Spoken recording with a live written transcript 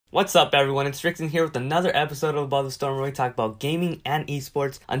What's up, everyone? It's Rickson here with another episode of Above the Storm where we talk about gaming and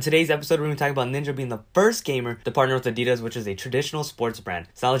esports. On today's episode, we're going to talk about Ninja being the first gamer to partner with Adidas, which is a traditional sports brand.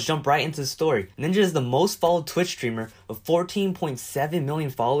 So now let's jump right into the story. Ninja is the most followed Twitch streamer with 14.7 million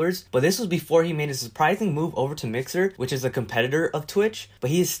followers, but this was before he made a surprising move over to Mixer, which is a competitor of Twitch. But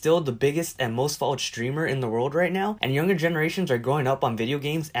he is still the biggest and most followed streamer in the world right now, and younger generations are growing up on video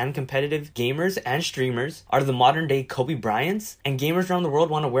games, and competitive gamers and streamers are the modern day Kobe Bryants, and gamers around the world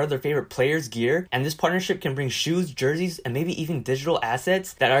want to wear their favorite players' gear, and this partnership can bring shoes, jerseys, and maybe even digital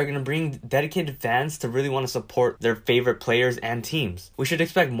assets that are going to bring dedicated fans to really want to support their favorite players and teams. We should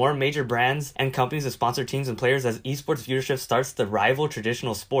expect more major brands and companies to sponsor teams and players as esports viewership starts to rival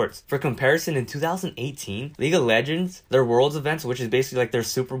traditional sports. For comparison, in 2018, League of Legends, their Worlds events, which is basically like their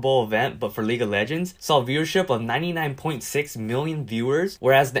Super Bowl event but for League of Legends, saw viewership of 99.6 million viewers,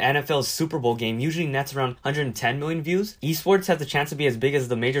 whereas the NFL's Super Bowl game usually nets around 110 million views. Esports has the chance to be as big as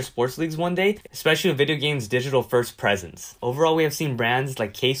the major sports leagues one day, especially with video games' digital first presence. Overall, we have seen brands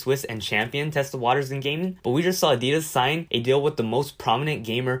like K-Swiss and Champion test the waters in gaming, but we just saw Adidas sign a deal with the most prominent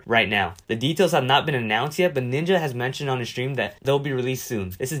gamer right now. The details have not been announced yet, but Ninja has mentioned on his stream that they'll be released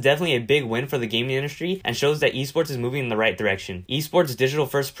soon. This is definitely a big win for the gaming industry and shows that esports is moving in the right direction. Esports' digital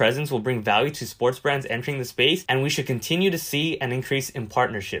first presence will bring value to sports brands entering the space, and we should continue to see an increase in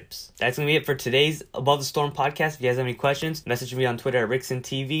partnerships. That's going to be it for today's Above the Storm podcast. If you guys have any questions, message me on Twitter at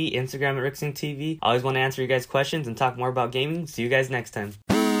RicksonTV, Instagram at RicksonTV. I always want to answer you guys' questions and talk more about gaming. See you guys next time.